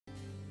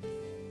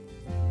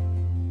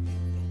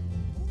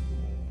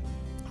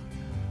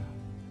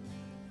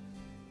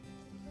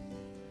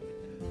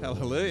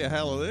Hallelujah,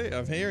 hallelujah.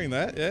 I'm hearing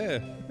that,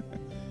 yeah.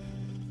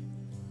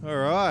 All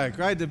right,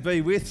 great to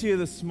be with you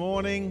this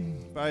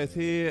morning, both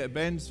here at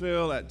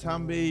Bensville, at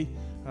Tumby,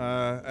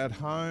 at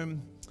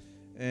home.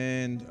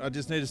 And I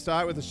just need to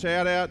start with a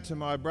shout out to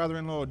my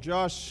brother-in-law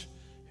Josh,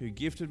 who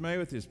gifted me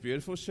with this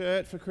beautiful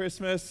shirt for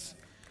Christmas.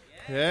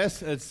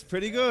 Yes, it's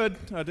pretty good.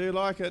 I do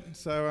like it.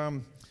 So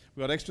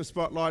we've got extra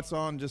spotlights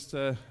on just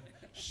to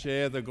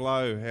share the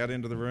glow out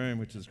into the room,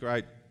 which is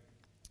great.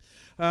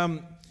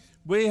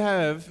 We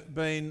have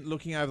been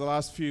looking over the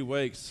last few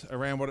weeks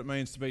around what it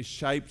means to be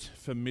shaped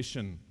for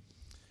mission.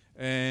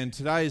 And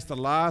today is the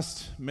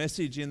last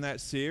message in that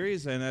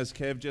series. And as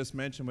Kev just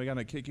mentioned, we're going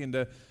to kick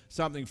into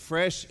something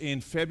fresh in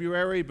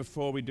February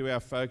before we do our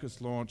focus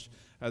launch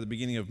at the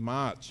beginning of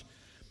March.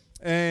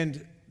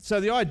 And so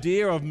the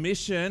idea of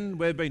mission,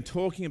 we've been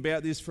talking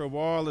about this for a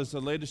while as a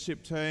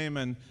leadership team,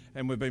 and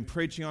we've been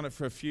preaching on it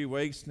for a few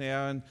weeks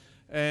now.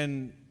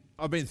 And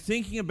I've been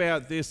thinking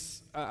about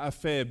this a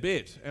fair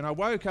bit, and I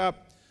woke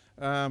up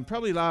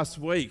probably last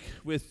week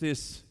with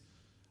this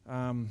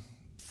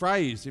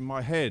phrase in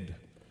my head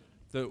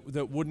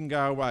that wouldn't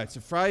go away. It's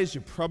a phrase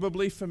you're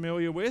probably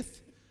familiar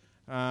with.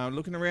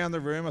 Looking around the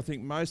room, I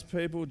think most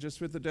people,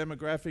 just with the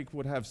demographic,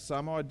 would have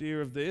some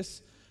idea of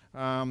this.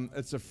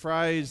 It's a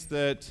phrase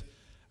that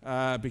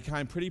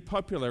became pretty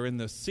popular in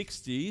the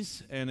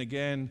 60s, and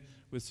again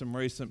with some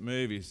recent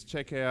movies.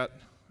 Check out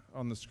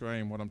on the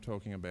screen what I'm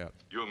talking about.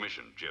 Your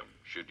mission, Jim,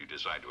 should you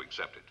decide to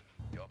accept it.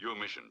 Your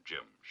mission,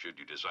 Jim, should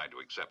you decide to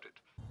accept it.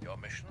 Your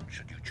mission,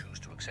 should you choose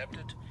to accept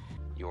it.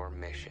 Your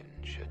mission,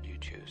 should you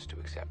choose to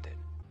accept it.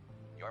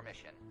 Your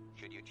mission,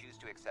 should you choose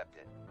to accept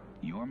it.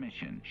 Your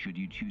mission, should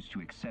you choose to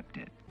accept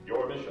it.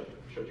 Your mission,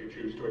 should you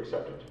choose to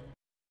accept it.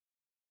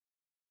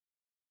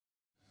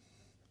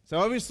 So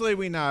obviously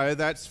we know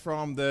that's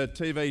from the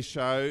TV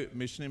show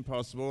Mission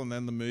Impossible and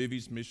then the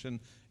movies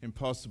Mission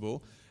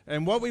Impossible.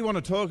 And what we want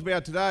to talk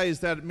about today is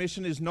that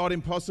mission is not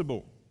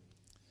impossible.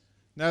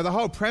 Now, the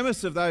whole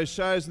premise of those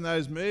shows and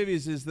those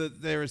movies is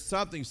that there is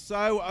something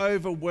so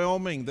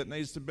overwhelming that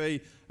needs to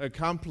be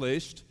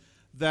accomplished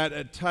that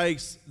it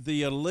takes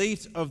the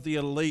elite of the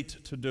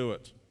elite to do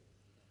it.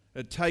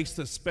 It takes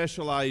the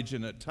special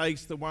agent. It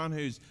takes the one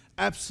who's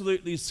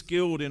absolutely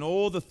skilled in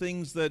all the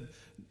things that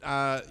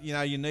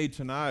you need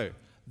to know.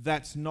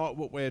 That's not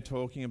what we're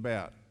talking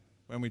about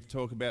when we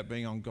talk about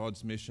being on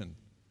God's mission.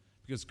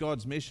 Because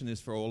God's mission is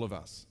for all of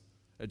us.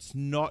 It's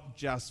not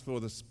just for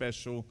the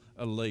special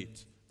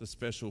elite, the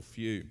special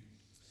few.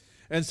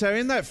 And so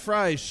in that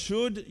phrase,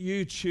 should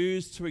you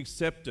choose to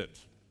accept it?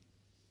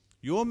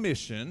 Your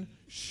mission,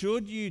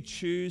 should you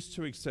choose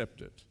to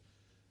accept it?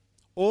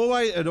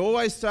 It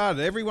always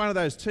started, every one of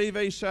those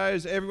TV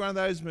shows, every one of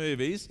those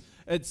movies,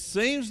 it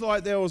seems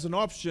like there was an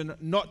option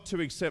not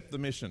to accept the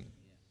mission.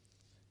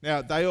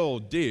 Now, they all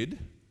did,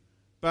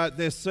 but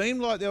there seemed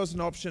like there was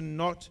an option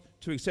not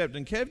to accept.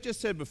 And Kev just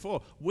said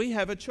before, we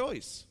have a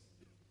choice.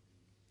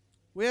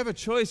 We have a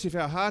choice if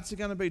our hearts are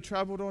going to be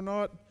troubled or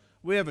not.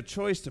 We have a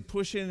choice to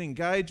push in and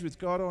engage with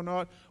God or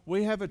not.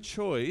 We have a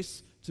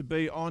choice to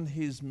be on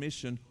His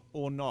mission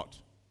or not.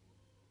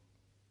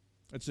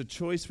 It's a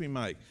choice we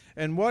make.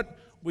 And what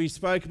we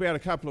spoke about a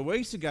couple of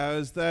weeks ago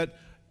is that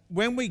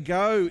when we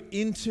go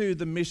into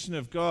the mission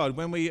of God,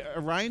 when we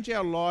arrange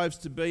our lives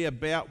to be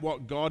about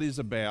what God is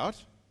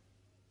about,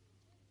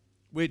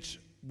 which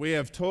we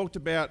have talked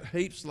about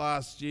heaps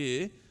last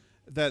year,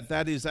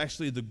 that is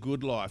actually the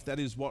good life. That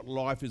is what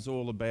life is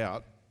all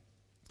about.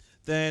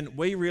 Then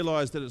we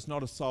realise that it's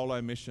not a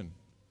solo mission.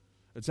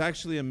 It's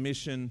actually a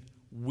mission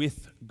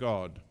with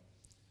God.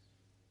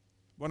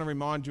 I want to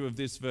remind you of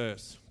this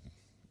verse.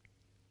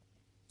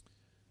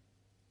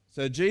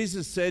 So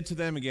Jesus said to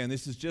them again,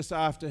 this is just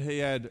after He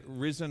had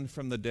risen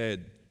from the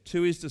dead,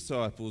 to His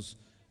disciples,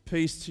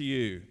 peace to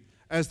you.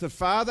 As the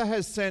Father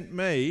has sent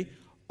me,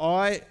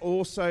 I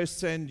also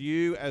send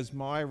you as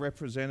my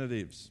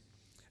representatives.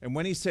 And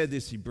when He said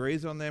this, He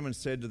breathed on them and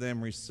said to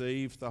them,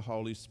 receive the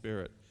Holy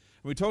Spirit.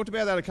 And we talked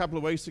about that a couple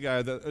of weeks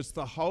ago, that it's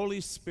the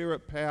Holy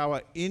Spirit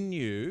power in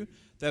you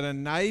that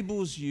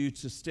enables you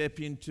to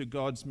step into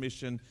God's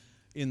mission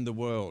in the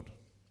world.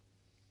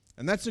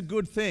 And that's a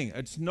good thing.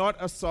 It's not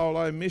a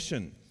solo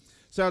mission.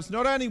 So it's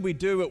not only we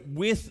do it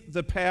with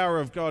the power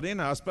of God in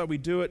us, but we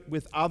do it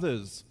with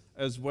others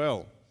as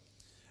well.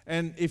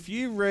 And if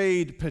you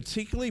read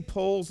particularly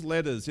Paul's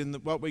letters in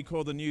what we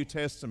call the New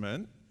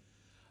Testament,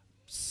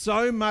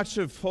 so much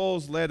of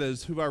Paul's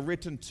letters who are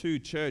written to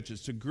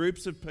churches, to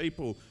groups of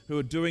people who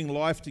are doing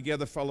life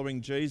together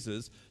following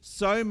Jesus,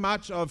 so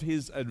much of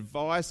his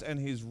advice and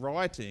his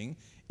writing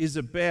is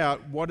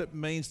about what it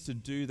means to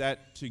do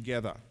that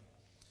together.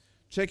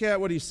 Check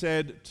out what he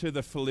said to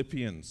the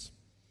Philippians.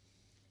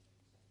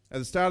 At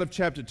the start of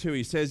chapter 2,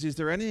 he says, is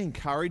there any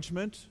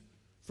encouragement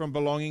from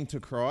belonging to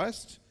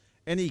Christ?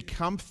 Any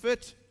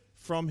comfort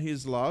from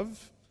His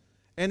love?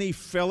 Any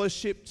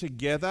fellowship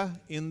together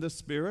in the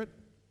Spirit?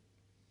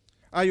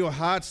 Are your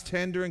hearts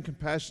tender and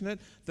compassionate?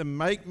 Then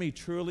make me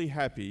truly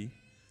happy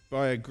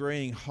by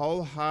agreeing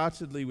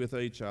wholeheartedly with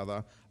each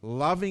other,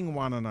 loving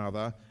one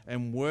another,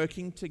 and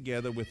working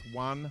together with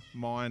one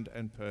mind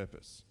and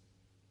purpose.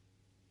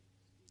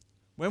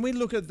 When we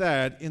look at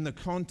that in the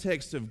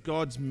context of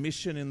God's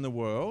mission in the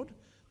world,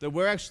 that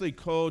we're actually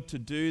called to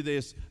do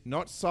this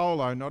not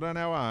solo, not on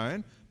our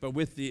own, but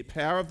with the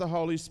power of the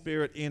Holy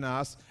Spirit in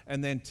us,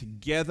 and then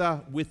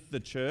together with the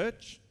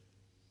church,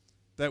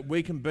 that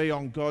we can be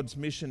on God's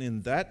mission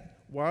in that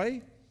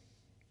way,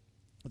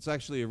 it's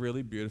actually a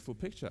really beautiful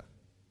picture.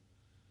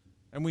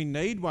 And we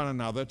need one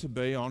another to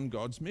be on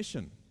God's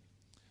mission.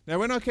 Now,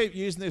 when I keep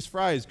using this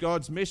phrase,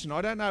 God's mission,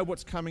 I don't know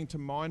what's coming to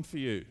mind for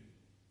you.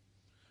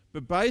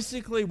 But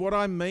basically what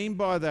I mean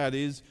by that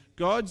is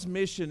God's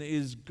mission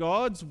is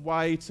God's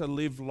way to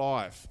live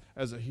life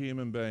as a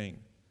human being.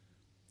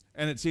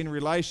 And it's in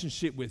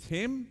relationship with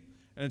Him,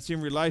 and it's in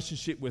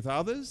relationship with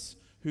others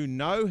who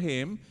know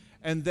Him,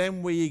 and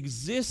then we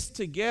exist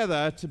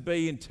together to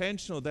be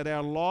intentional, that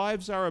our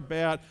lives are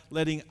about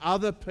letting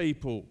other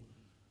people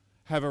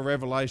have a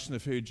revelation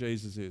of who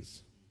Jesus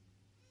is.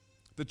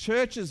 The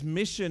church's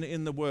mission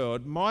in the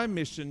world, my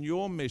mission,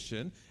 your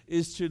mission,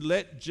 is to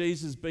let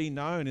Jesus be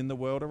known in the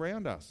world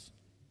around us.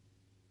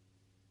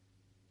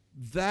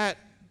 That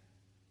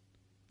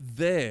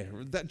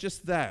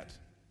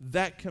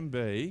can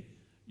be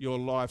your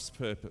life's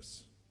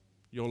purpose,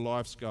 your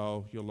life's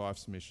goal, your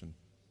life's mission.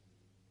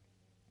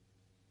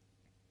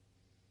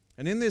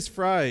 And in this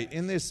phrase,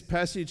 in this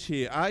passage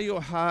here, are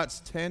your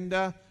hearts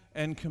tender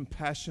and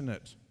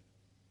compassionate?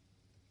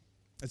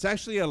 It's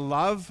actually a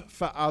love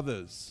for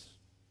others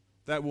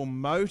that will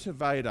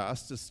motivate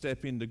us to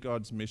step into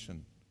God's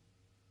mission.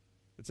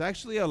 It's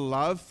actually a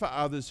love for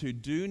others who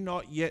do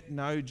not yet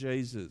know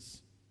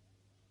Jesus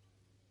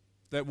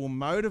that will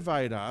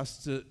motivate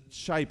us to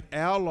shape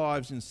our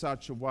lives in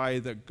such a way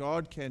that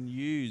God can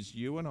use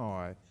you and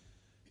I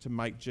to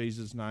make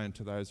Jesus known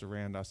to those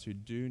around us who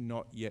do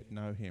not yet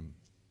know Him.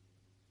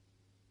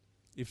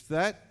 If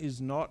that is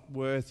not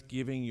worth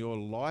giving your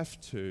life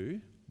to,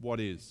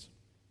 what is?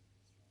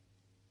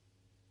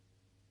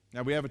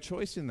 Now, we have a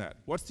choice in that.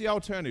 What's the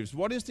alternatives?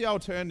 What is the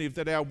alternative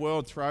that our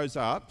world throws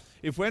up?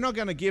 If we're not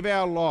going to give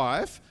our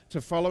life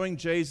to following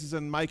Jesus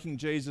and making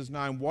Jesus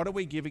known, what are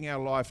we giving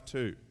our life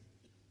to?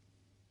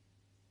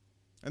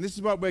 And this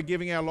is what we're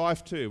giving our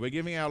life to. We're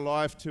giving our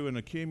life to an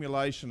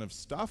accumulation of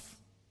stuff,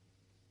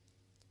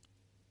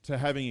 to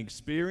having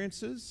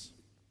experiences,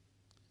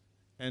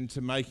 and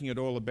to making it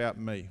all about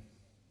me.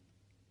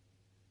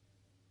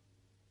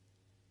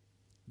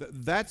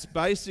 That's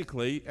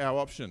basically our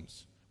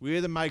options. We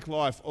either make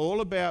life all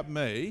about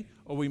me,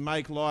 or we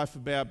make life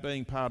about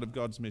being part of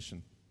God's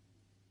mission.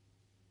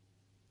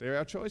 They're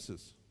our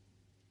choices.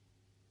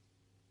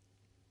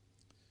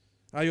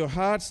 Are your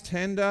hearts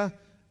tender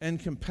and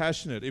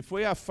compassionate? If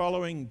we are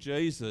following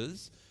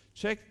Jesus,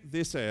 check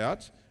this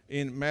out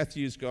in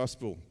Matthew's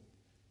Gospel.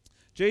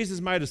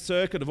 Jesus made a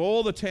circuit of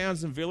all the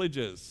towns and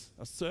villages,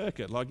 a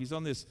circuit, like he's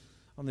on this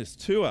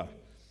tour.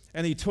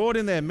 And he taught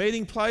in their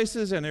meeting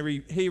places, and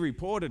he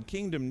reported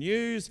kingdom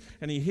news,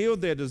 and he healed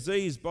their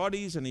diseased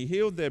bodies, and he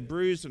healed their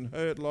bruised and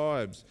hurt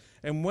lives.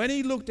 And when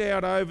he looked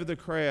out over the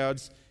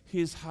crowds,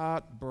 his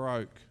heart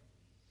broke.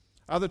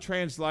 Other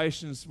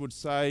translations would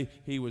say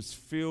he was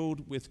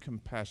filled with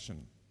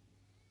compassion.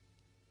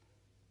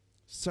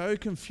 So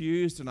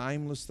confused and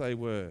aimless they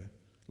were,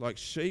 like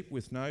sheep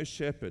with no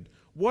shepherd.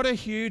 What a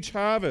huge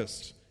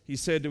harvest, he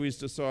said to his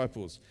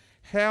disciples.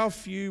 How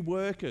few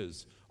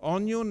workers!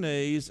 On your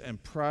knees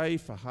and pray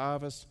for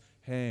harvest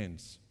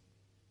hands.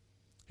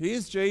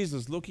 Here's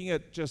Jesus looking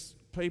at just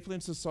people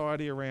in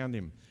society around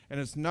him, and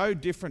it's no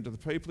different to the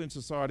people in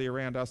society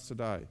around us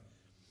today.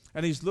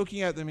 And he's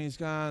looking at them and he's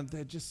going,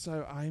 they're just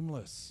so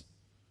aimless.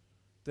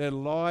 Their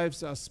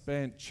lives are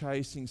spent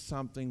chasing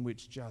something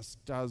which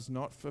just does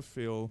not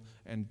fulfill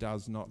and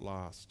does not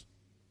last.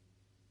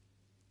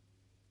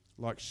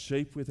 Like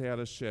sheep without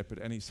a shepherd.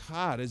 And his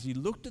heart, as he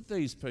looked at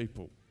these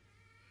people,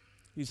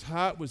 his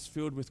heart was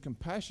filled with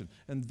compassion.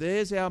 And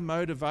there's our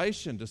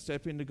motivation to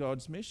step into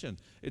God's mission.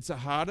 It's a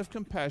heart of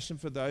compassion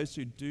for those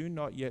who do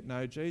not yet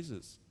know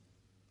Jesus.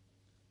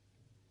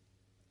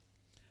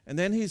 And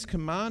then his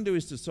command to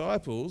his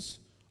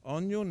disciples,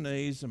 on your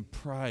knees and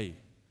pray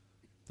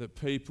that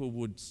people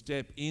would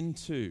step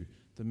into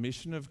the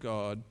mission of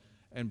God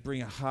and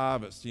bring a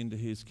harvest into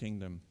his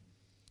kingdom.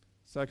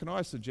 So can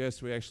I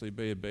suggest we actually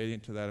be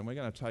obedient to that, and we're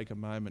going to take a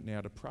moment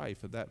now to pray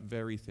for that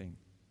very thing.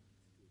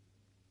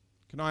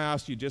 Can I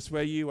ask you, just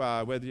where you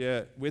are, whether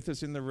you're with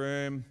us in the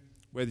room,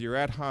 whether you're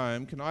at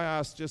home, can I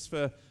ask just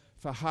for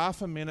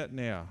half a minute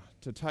now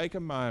to take a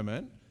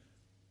moment,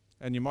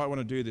 and you might want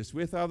to do this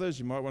with others,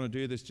 you might want to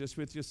do this just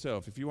with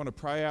yourself. If you want to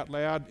pray out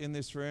loud in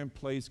this room,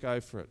 please go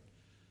for it.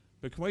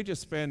 But can we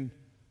just spend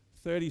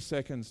 30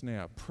 seconds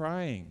now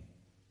praying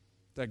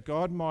that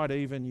God might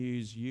even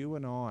use you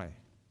and I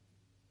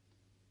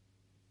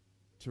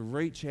to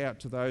reach out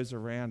to those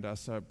around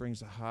us so it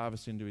brings a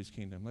harvest into his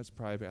kingdom. Let's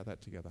pray about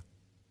that together.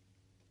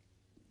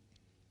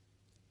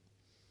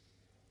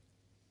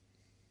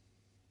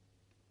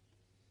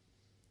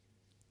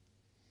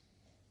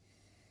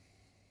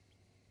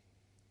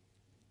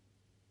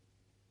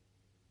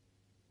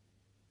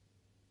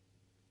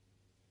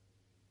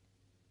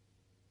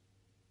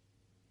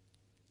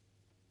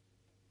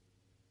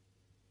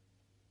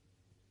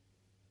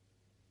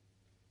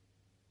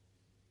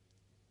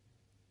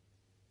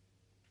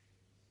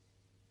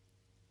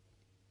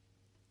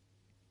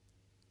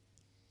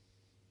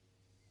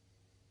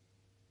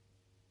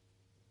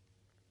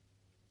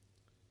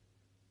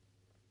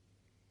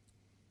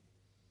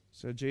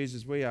 So,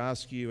 Jesus, we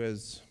ask you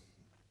as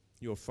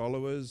your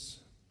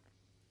followers,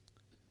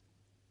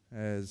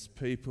 as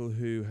people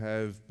who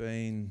have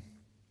been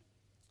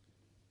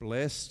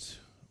blessed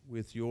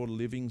with your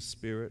living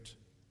Spirit,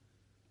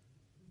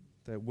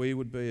 that we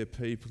would be a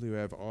people who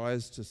have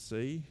eyes to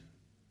see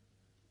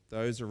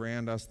those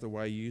around us the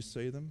way you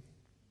see them,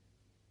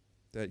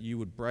 that you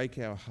would break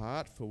our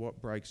heart for what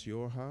breaks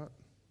your heart,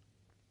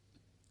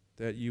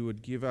 that you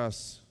would give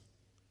us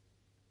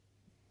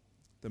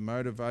the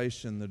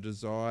motivation, the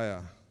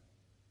desire,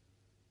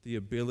 the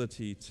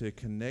ability to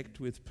connect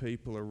with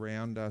people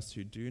around us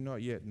who do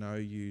not yet know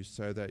you,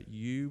 so that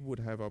you would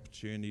have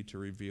opportunity to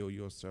reveal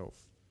yourself.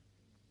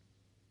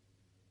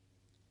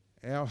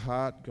 Our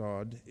heart,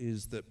 God,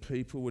 is that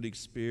people would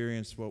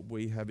experience what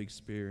we have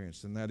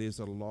experienced, and that is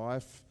a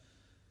life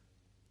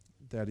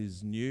that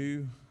is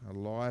new, a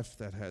life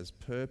that has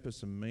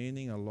purpose and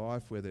meaning, a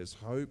life where there's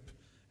hope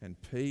and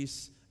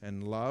peace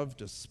and love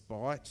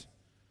despite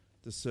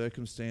the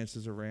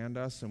circumstances around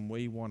us, and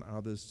we want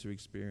others to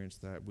experience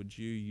that. Would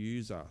you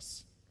use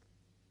us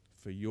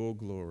for your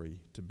glory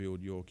to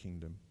build your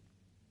kingdom?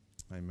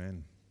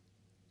 Amen.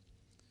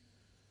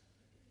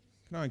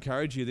 Can I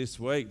encourage you this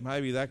week?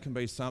 Maybe that can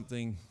be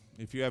something,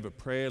 if you have a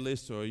prayer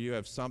list or you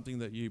have something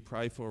that you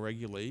pray for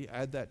regularly,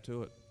 add that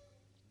to it.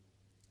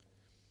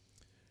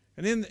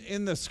 And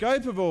in the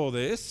scope of all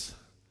this,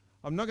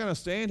 I'm not going to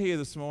stand here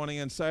this morning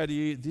and say to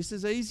you, this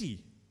is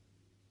easy.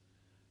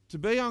 To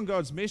be on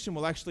God's mission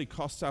will actually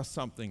cost us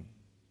something.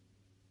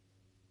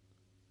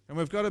 And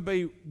we've got to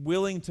be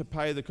willing to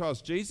pay the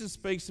cost. Jesus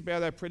speaks about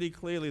that pretty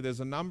clearly.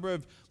 There's a number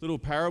of little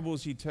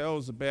parables he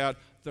tells about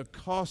the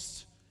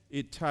cost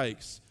it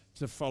takes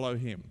to follow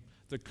him,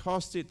 the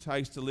cost it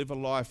takes to live a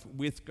life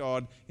with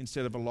God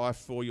instead of a life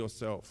for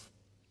yourself.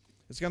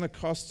 It's going to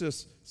cost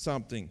us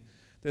something.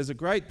 There's a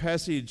great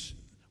passage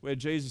where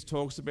Jesus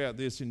talks about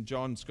this in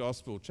John's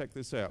Gospel. Check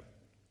this out.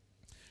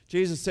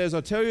 Jesus says,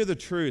 I tell you the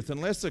truth,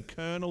 unless a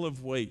kernel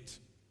of wheat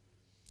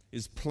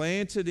is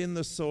planted in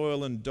the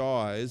soil and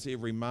dies, it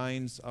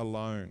remains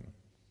alone.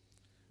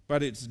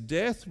 But its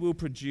death will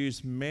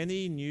produce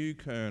many new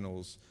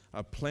kernels,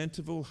 a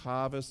plentiful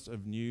harvest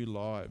of new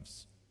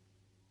lives.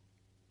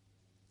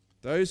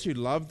 Those who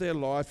love their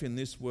life in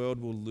this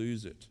world will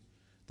lose it.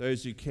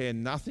 Those who care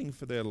nothing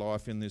for their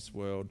life in this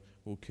world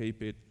will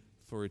keep it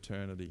for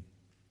eternity.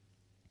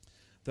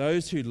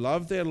 Those who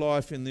love their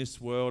life in this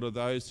world are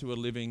those who are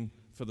living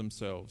for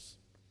themselves.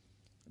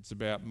 It's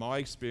about my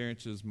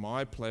experiences,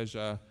 my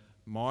pleasure,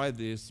 my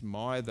this,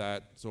 my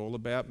that. It's all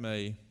about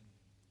me.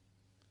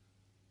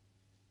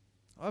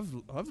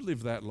 I've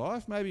lived that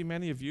life. Maybe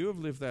many of you have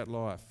lived that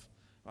life.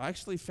 I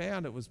actually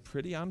found it was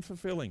pretty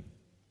unfulfilling.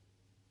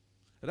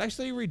 It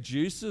actually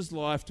reduces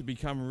life to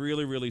become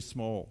really, really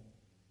small.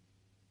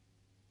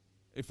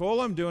 If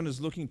all I'm doing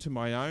is looking to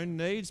my own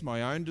needs,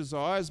 my own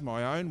desires,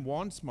 my own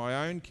wants,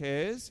 my own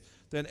cares,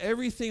 then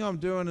everything I'm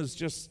doing is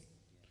just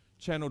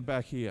channeled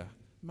back here.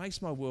 It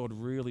makes my world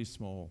really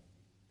small.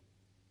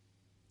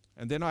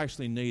 And then I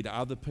actually need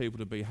other people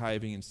to be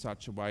behaving in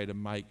such a way to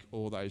make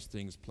all those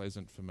things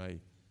pleasant for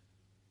me.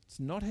 It's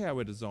not how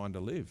we're designed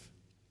to live.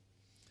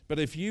 But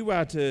if you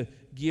are to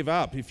give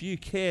up, if you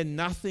care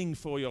nothing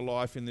for your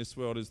life in this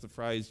world, is the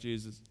phrase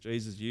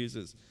Jesus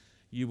uses,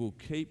 you will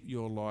keep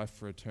your life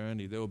for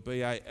eternity. There will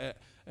be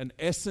an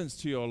essence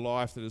to your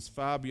life that is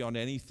far beyond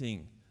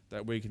anything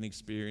that we can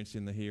experience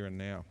in the here and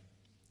now.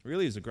 It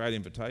really is a great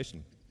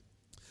invitation.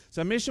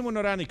 So mission will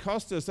not only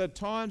cost us, at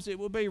times it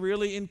will be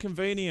really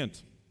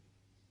inconvenient.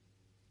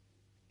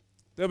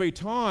 There'll be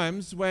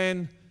times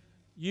when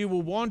you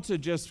will want to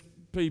just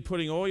be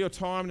putting all your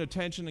time and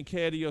attention and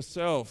care to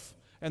yourself.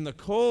 And the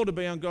call to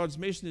be on God's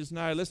mission is,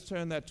 no, let's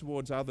turn that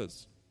towards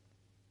others.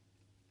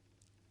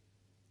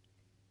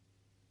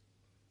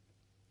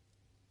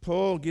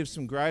 Paul gives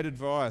some great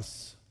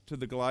advice to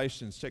the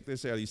Galatians. Check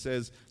this out. He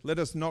says, let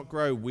us not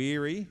grow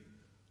weary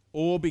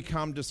or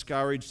become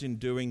discouraged in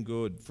doing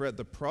good, for at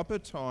the proper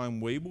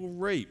time we will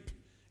reap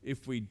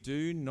if we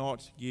do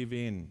not give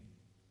in.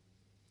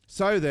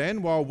 So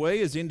then, while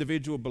we as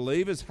individual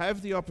believers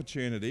have the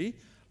opportunity,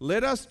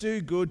 let us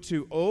do good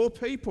to all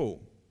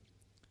people,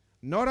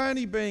 not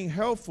only being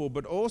helpful,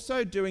 but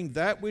also doing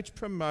that which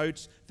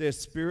promotes their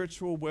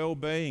spiritual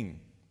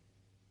well-being.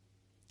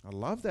 I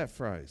love that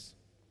phrase.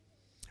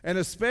 And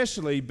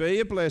especially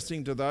be a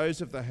blessing to those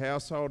of the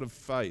household of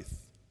faith.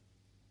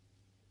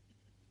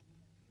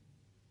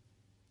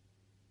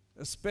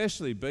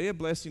 Especially be a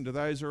blessing to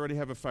those who already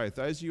have a faith,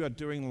 those you are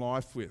doing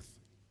life with,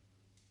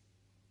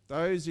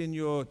 those in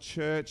your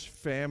church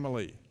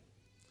family.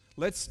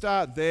 Let's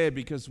start there,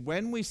 because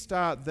when we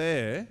start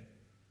there,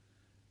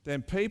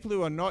 then people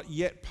who are not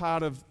yet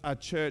part of a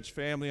church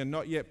family and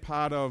not yet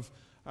part of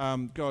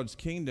God's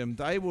kingdom,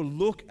 they will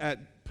look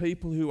at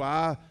people who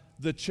are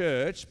the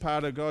church,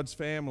 part of God's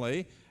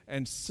family,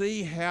 and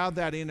see how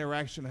that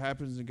interaction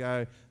happens and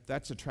go,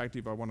 that's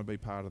attractive, I want to be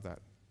part of that.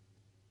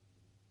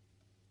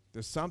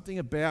 There's something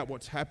about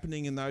what's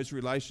happening in those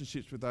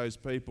relationships with those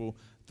people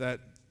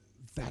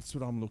that's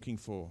what I'm looking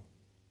for.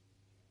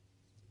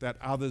 That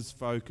others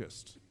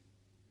focused.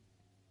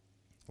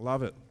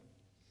 Love it.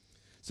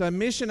 So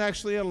mission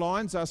actually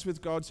aligns us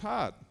with God's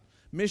heart.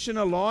 Mission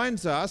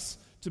aligns us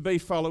to be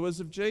followers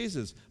of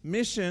Jesus.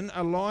 Mission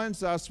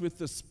aligns us with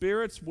the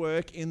Spirit's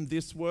work in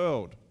this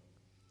world.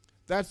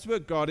 That's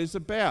what God is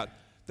about.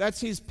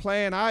 That's his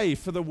plan A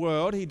for the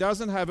world. He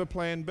doesn't have a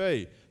plan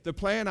B. The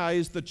plan A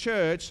is the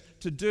church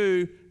to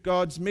do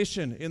God's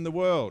mission in the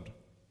world.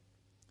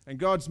 And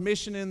God's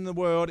mission in the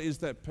world is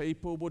that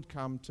people would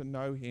come to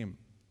know him.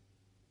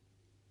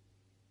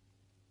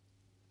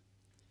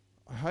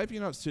 I hope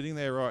you're not sitting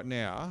there right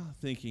now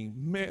thinking,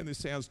 man, this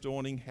sounds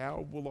daunting.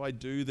 How will I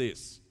do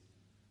this?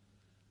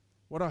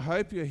 What I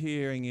hope you're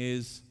hearing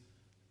is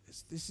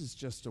this is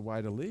just a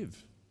way to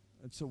live.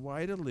 It's a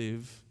way to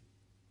live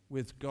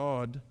with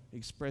God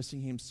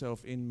expressing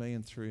himself in me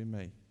and through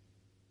me.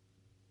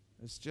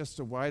 It's just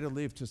a way to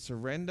live, to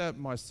surrender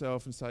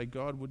myself and say,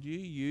 God, would you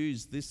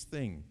use this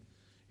thing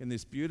in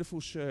this beautiful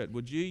shirt?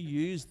 Would you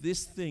use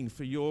this thing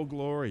for your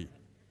glory?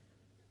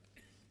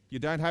 You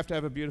don't have to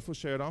have a beautiful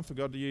shirt on for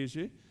God to use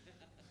you.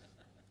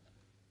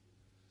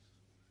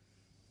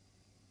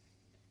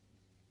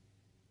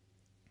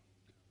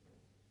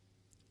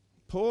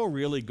 Paul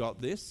really got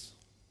this.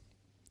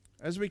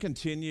 As we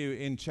continue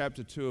in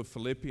chapter 2 of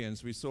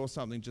Philippians, we saw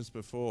something just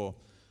before.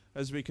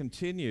 As we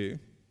continue,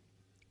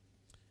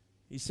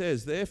 he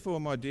says, therefore,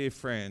 my dear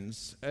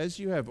friends, as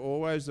you have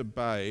always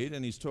obeyed,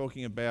 and he's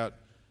talking about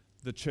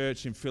the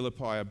church in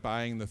Philippi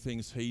obeying the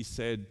things he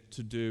said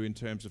to do in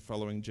terms of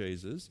following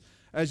Jesus,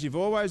 as you've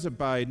always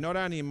obeyed, not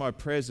only in my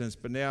presence,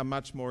 but now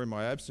much more in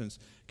my absence,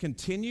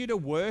 continue to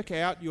work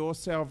out your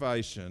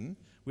salvation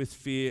with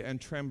fear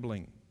and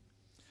trembling.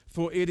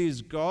 For it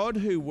is God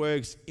who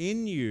works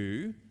in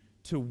you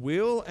to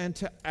will and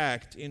to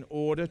act in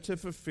order to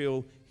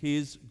fulfill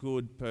his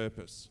good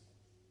purpose.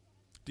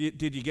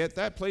 Did you get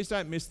that? Please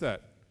don't miss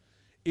that.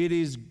 It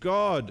is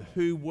God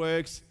who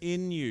works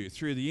in you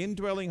through the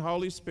indwelling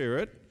Holy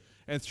Spirit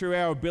and through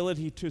our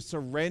ability to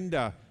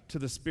surrender to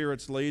the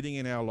Spirit's leading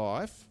in our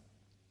life.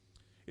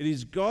 It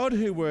is God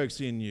who works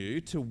in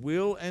you to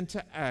will and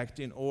to act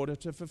in order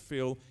to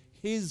fulfill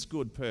his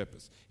good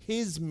purpose,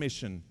 his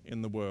mission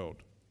in the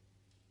world.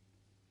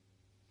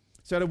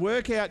 So to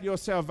work out your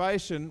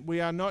salvation,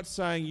 we are not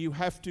saying you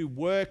have to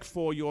work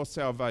for your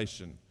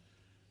salvation.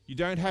 You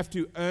don't have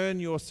to earn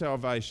your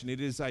salvation.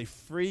 It is a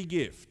free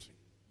gift.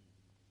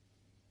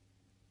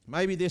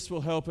 Maybe this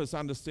will help us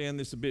understand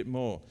this a bit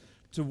more.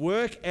 To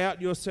work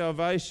out your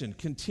salvation,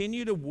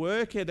 continue to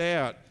work it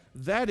out.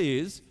 That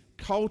is,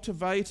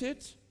 cultivate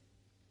it,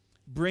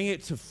 bring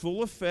it to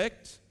full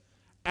effect,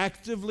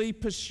 actively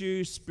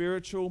pursue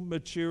spiritual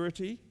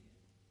maturity,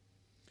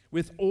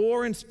 with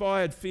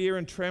awe-inspired fear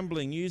and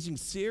trembling, using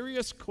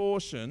serious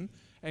caution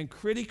and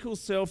critical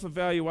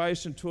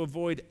self-evaluation to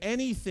avoid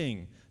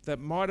anything that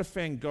might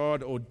offend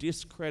God or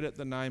discredit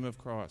the name of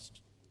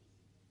Christ.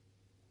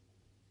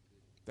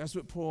 That's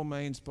what Paul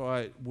means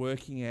by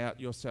working out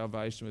your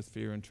salvation with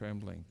fear and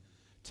trembling.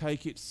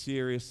 Take it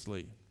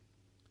seriously.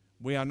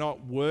 We are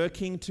not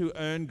working to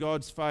earn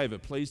God's favour.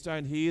 Please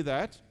don't hear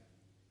that.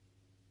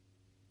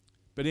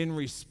 But in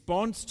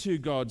response to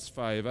God's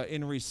favour,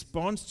 in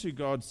response to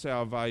God's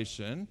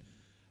salvation,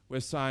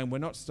 we're saying we're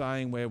not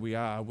staying where we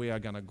are. We are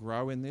going to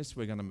grow in this.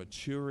 We're going to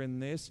mature in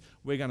this.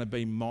 We're going to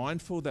be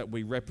mindful that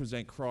we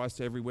represent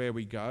Christ everywhere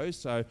we go.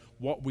 So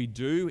what we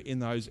do in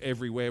those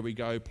everywhere we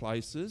go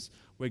places,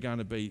 we're going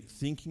to be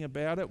thinking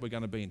about it. We're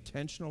going to be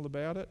intentional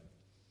about it.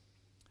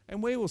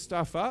 And we will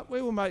stuff up.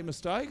 We will make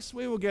mistakes.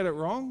 We will get it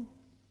wrong.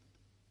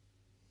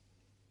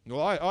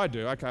 Well, I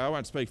do. Okay, I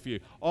won't speak for you.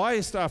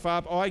 I stuff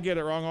up. I get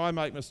it wrong. I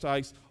make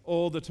mistakes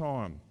all the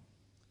time.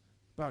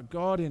 But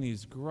God in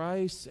his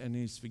grace and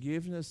his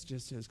forgiveness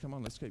just says, come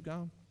on, let's keep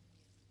going.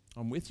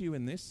 I'm with you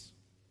in this.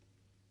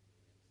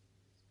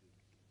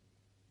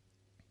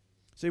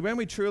 See, when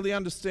we truly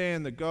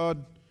understand that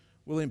God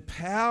will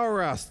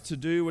empower us to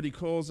do what he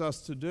calls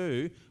us to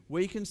do,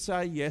 we can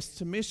say yes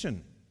to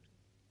mission.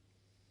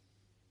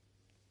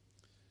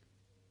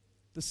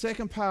 The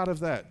second part of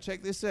that,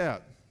 check this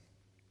out.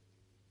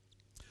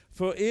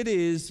 For it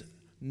is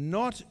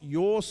not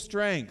your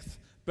strength,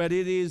 but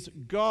it is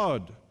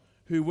God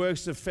who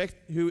is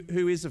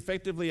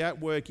effectively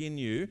at work in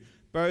you,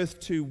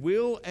 both to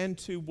will and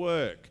to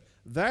work.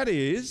 That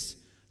is,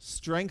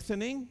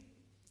 strengthening,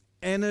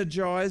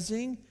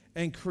 energizing,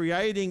 and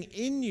creating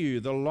in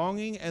you the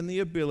longing and the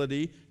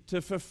ability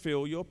to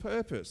fulfill your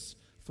purpose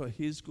for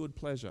his good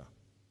pleasure.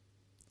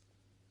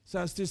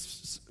 So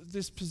it's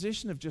this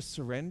position of just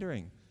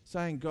surrendering,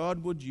 saying,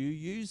 God, would you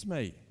use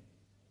me?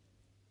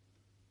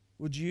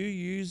 Would you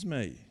use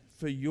me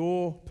for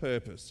your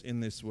purpose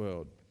in this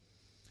world?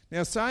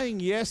 Now,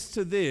 saying yes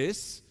to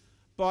this,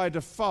 by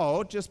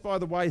default, just by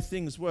the way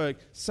things work,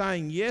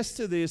 saying yes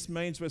to this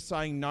means we're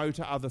saying no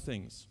to other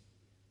things.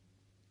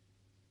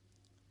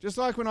 Just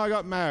like when I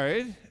got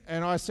married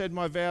and I said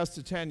my vows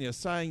to Tanya,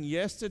 saying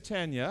yes to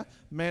Tanya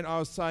meant I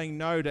was saying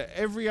no to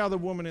every other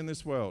woman in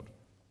this world.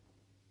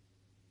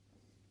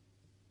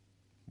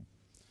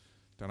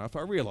 Don't know if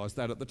I realised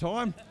that at the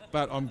time,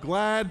 but I'm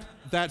glad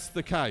that's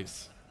the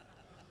case.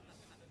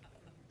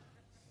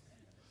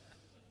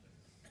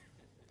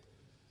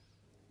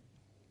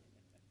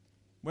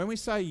 When we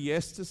say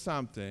yes to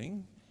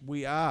something,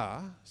 we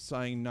are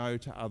saying no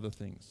to other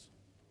things.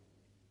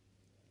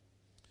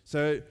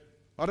 So,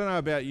 I don't know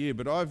about you,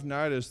 but I've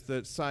noticed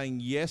that saying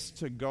yes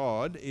to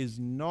God is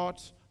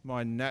not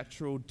my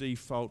natural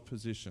default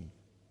position.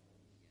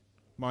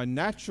 My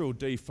natural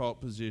default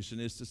position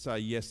is to say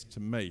yes to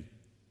me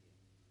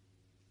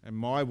and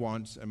my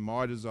wants and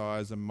my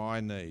desires and my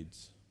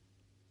needs.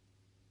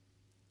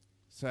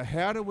 So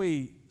how do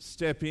we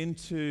step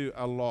into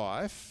a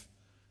life,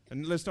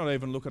 and let's not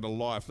even look at a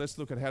life, let's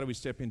look at how do we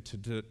step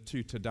into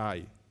to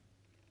today.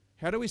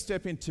 How do we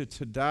step into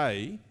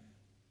today,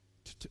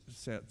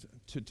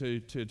 to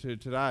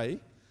today,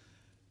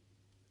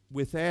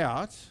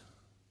 without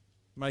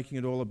making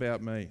it all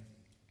about me?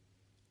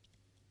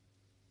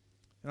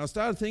 And I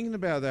started thinking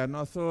about that, and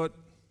I thought,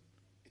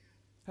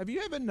 have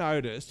you ever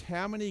noticed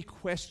how many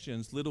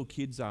questions little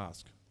kids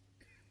ask?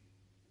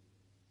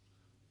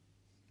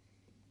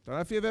 Don't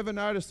know if you've ever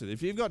noticed it.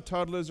 If you've got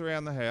toddlers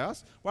around the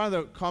house, one of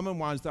the common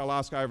ones they'll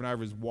ask over and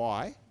over is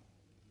why.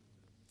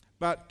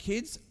 But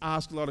kids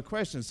ask a lot of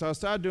questions. So I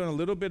started doing a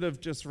little bit of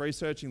just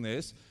researching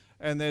this,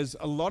 and there's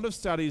a lot of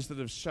studies that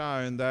have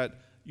shown that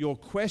your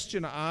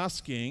question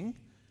asking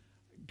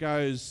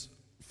goes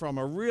from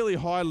a really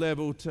high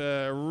level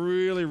to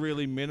really,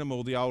 really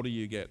minimal the older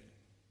you get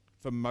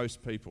for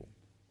most people.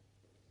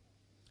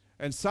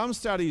 And some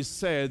studies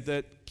said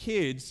that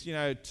kids,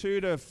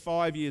 2 to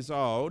 5 years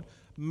old,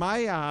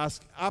 may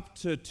ask up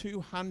to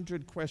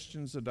 200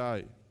 questions a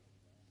day,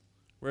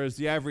 whereas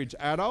the average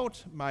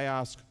adult may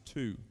ask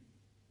 2.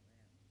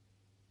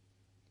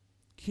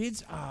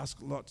 Kids ask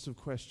lots of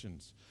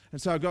questions.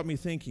 And so it got me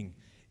thinking,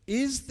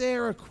 is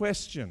there a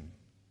question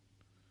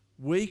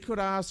we could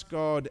ask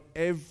God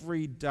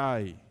every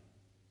day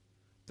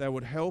that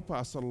would help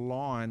us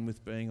align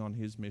with being on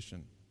His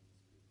mission?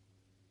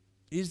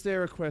 Is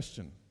there a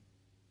question?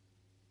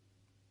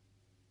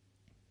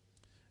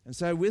 And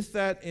so with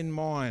that in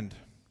mind,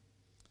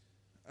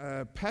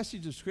 a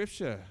passage of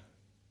Scripture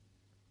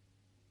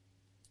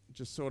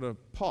just sort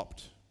of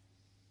popped.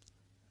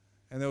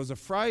 And there was a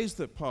phrase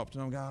that popped,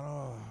 and I'm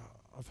going,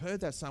 I've heard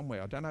that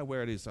somewhere. I don't know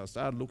where it is. So I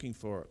started looking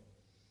for it.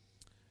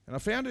 And I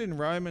found it in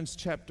Romans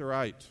chapter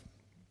 8,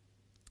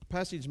 a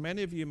passage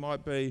many of you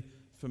might be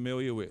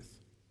familiar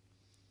with.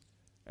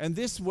 And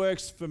this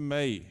works for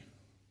me.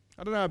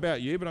 I don't know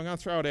about you, but I'm going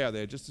to throw it out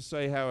there just to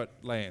see how it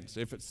lands.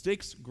 If it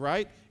sticks,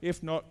 great.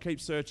 If not,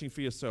 keep searching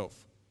for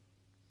yourself.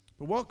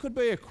 But what could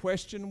be a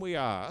question we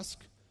ask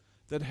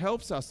that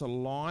helps us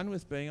align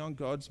with being on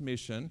God's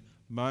mission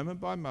moment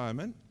by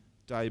moment,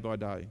 day by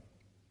day?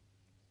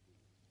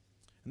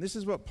 And this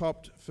is what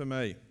popped for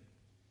me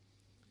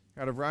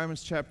out of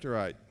Romans chapter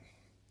 8.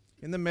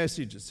 In the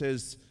Message it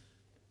says,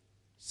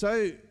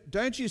 "So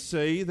don't you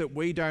see that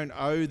we don't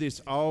owe this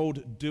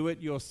old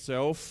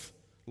do-it-yourself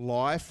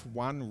life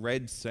 1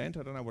 red cent?"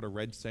 I don't know what a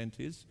red cent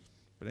is,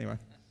 but anyway.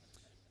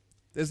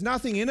 "There's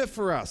nothing in it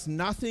for us,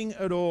 nothing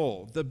at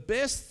all. The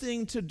best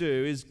thing to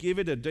do is give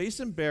it a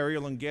decent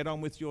burial and get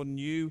on with your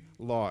new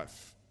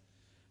life.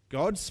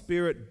 God's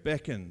Spirit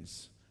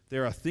beckons.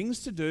 There are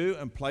things to do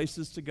and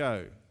places to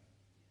go.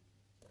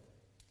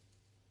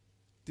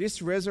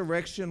 This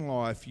resurrection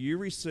life you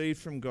received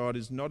from God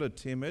is not a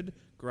timid,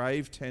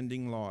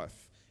 grave-tending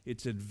life.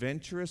 It's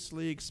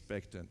adventurously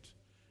expectant,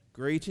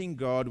 greeting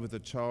God with a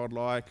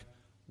childlike,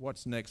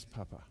 'What's next,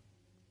 Papa?'"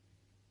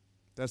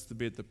 That's the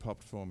bit that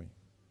popped for me.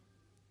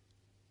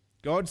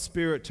 God's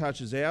Spirit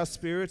touches our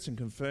spirits and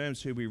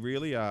confirms who we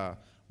really are.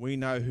 We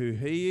know who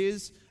He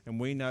is, and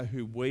we know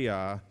who we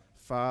are,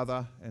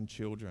 Father and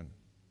children.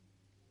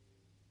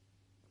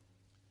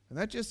 And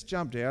that just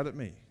jumped out at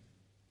me.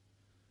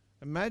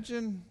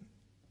 Imagine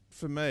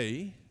for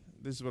me,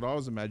 this is what I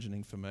was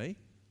imagining for me,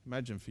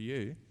 imagine for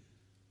you,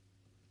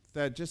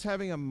 that just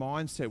having a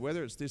mindset,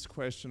 whether it's this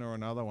question or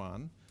another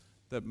one,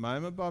 that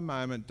moment by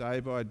moment, day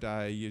by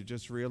day, you're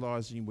just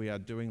realizing we are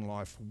doing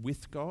life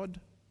with God.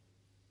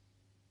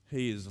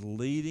 He is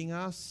leading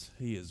us.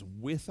 He is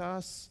with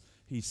us.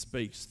 He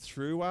speaks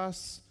through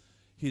us.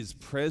 His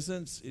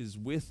presence is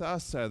with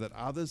us so that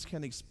others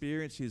can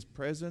experience His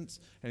presence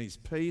and His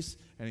peace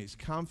and His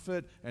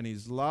comfort and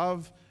His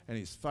love and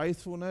His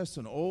faithfulness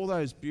and all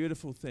those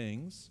beautiful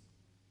things.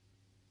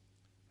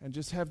 And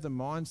just have the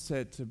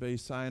mindset to be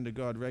saying to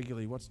God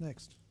regularly, "What's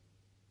next?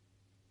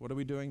 What are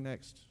we doing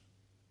next?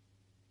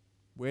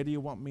 Where do you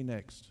want me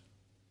next?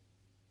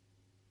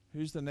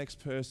 Who's the next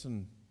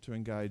person to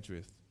engage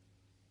with?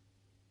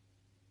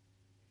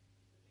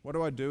 What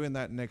do I do in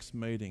that next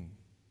meeting?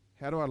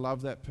 How do I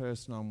love that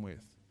person I'm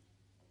with?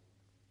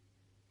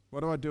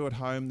 What do I do at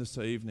home this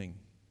evening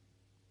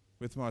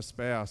with my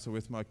spouse or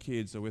with my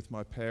kids or with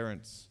my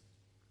parents?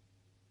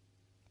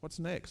 What's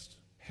next?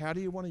 How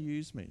do you want to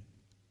use me?"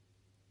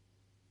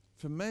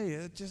 For me,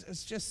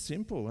 it's just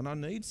simple, and I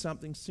need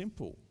something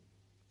simple.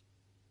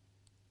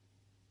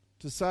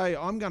 To say,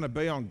 I'm going to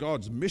be on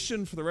God's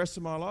mission for the rest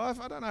of my life,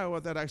 I don't know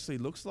what that actually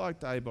looks like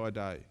day by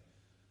day.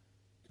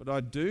 But I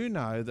do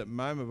know that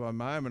moment by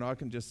moment, I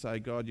can just say,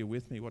 "God, you're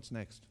with me. What's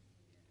next?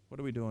 What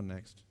are we doing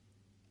next?"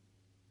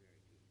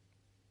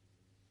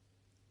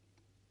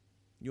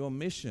 Your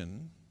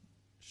mission,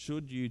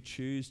 should you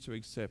choose to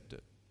accept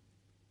it,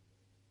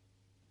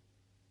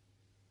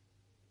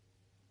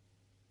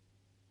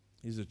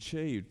 is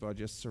achieved by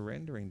just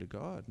surrendering to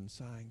God and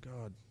saying,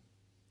 God,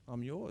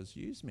 I'm yours,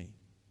 use me.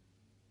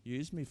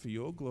 Use me for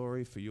your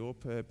glory, for your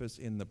purpose,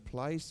 in the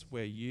place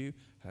where you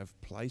have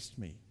placed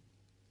me.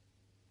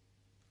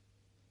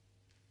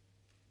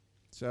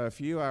 So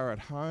if you are at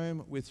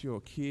home with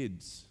your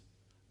kids,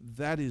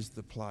 that is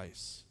the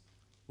place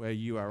where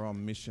you are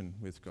on mission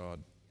with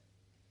God.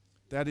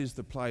 That is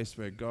the place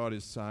where God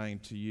is saying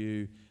to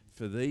you,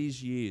 for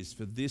these years,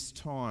 for this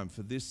time,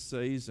 for this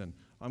season,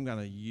 I'm going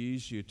to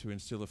use you to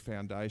instill a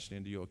foundation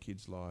into your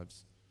kids'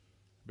 lives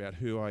about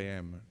who I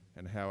am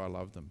and how I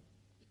love them.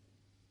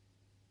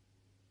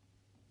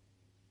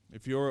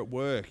 If you're at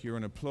work, you're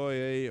an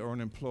employee or an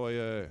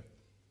employer,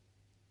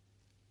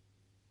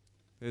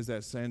 there's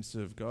that sense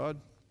of, God,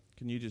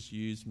 can you just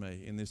use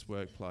me in this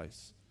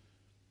workplace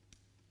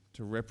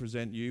to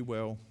represent you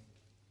well,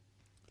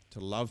 to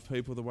love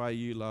people the way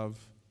you love,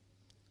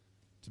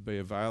 to be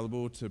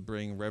available to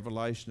bring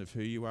revelation of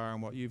who you are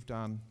and what you've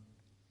done.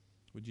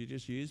 Would you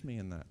just use me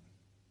in that?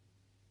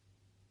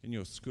 In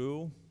your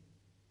school,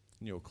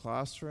 in your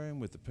classroom,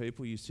 with the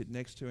people you sit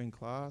next to in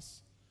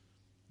class,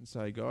 and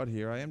say, God,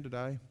 here I am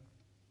today.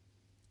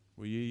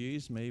 Will you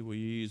use me? Will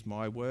you use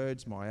my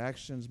words, my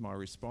actions, my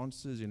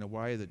responses in a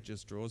way that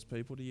just draws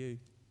people to you?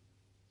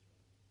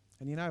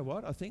 And you know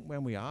what? I think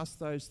when we ask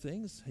those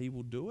things, he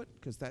will do it,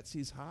 because that's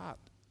his heart.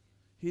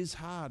 His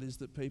heart is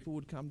that people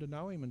would come to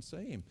know him and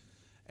see him.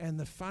 And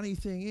the funny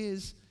thing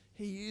is,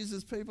 he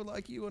uses people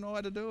like you and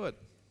I to do it.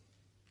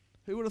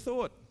 Who would have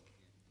thought?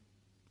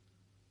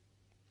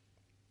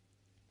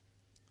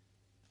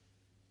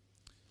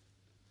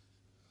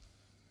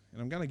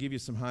 And I'm going to give you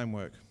some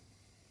homework.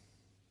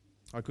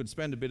 I could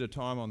spend a bit of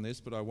time on this,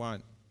 but I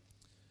won't.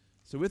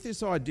 So with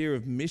this idea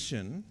of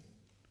mission,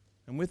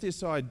 and with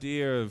this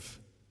idea of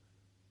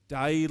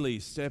daily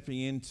stepping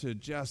into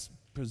just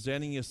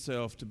presenting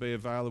yourself to be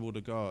available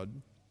to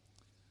God,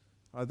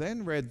 I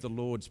then read the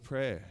Lord's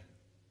Prayer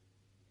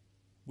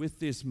with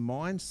this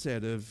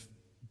mindset of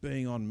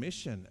being on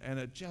mission, and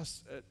it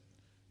just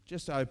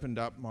opened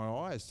up my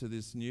eyes to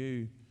this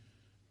new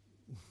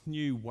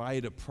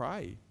way to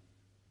pray.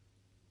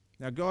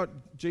 Now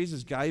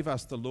Jesus gave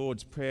us the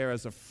Lord's Prayer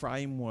as a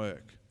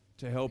framework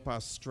to help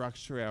us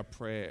structure our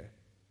prayer.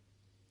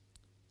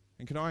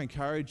 And can I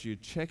encourage you,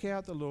 check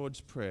out the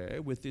Lord's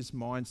Prayer with this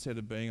mindset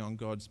of being on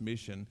God's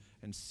mission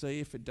and see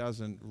if it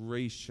doesn't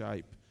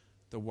reshape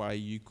the way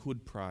you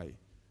could pray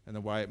and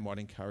the way it might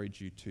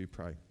encourage you to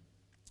pray.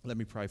 Let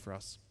me pray for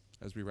us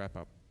as we wrap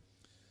up.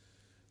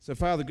 So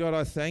Father God,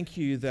 I thank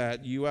you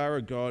that you are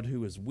a God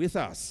who is with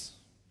us.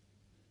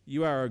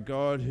 You are a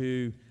God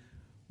who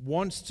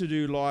wants to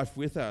do life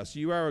with us.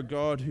 You are a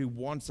God who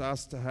wants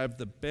us to have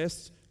the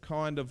best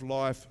kind of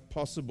life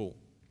possible.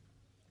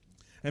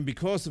 And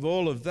because of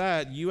all of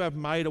that, you have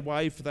made a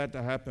way for that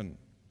to happen.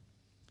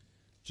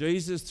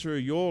 Jesus, through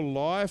your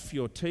life,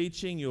 your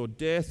teaching, your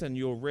death, and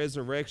your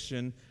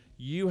resurrection,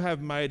 you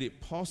have made it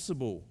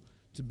possible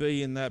to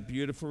be in that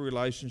beautiful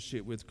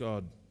relationship with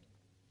God.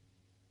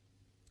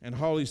 And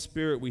Holy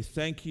Spirit, we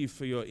thank you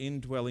for your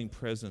indwelling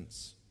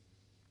presence.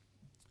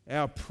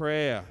 Our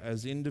prayer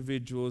as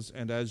individuals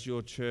and as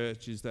your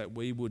church is that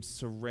we would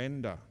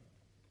surrender.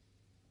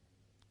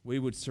 We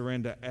would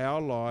surrender our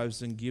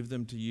lives and give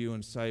them to you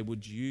and say,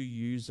 would you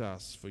use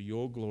us for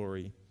your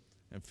glory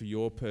and for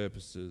your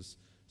purposes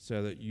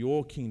so that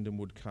your kingdom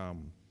would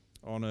come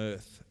on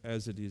earth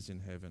as it is in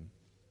heaven.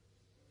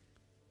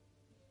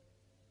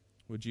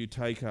 Would you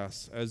take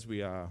us as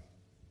we are?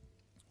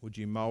 Would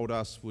you mould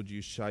us? Would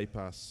you shape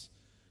us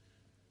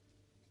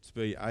to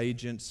be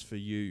agents for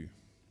you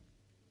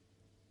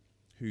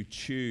who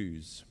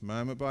choose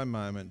moment by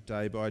moment,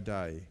 day by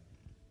day,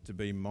 to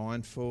be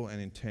mindful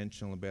and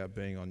intentional about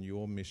being on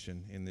your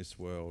mission in this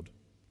world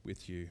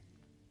with you.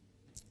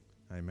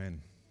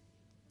 Amen.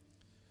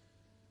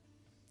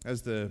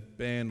 As the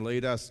band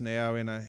lead us now in a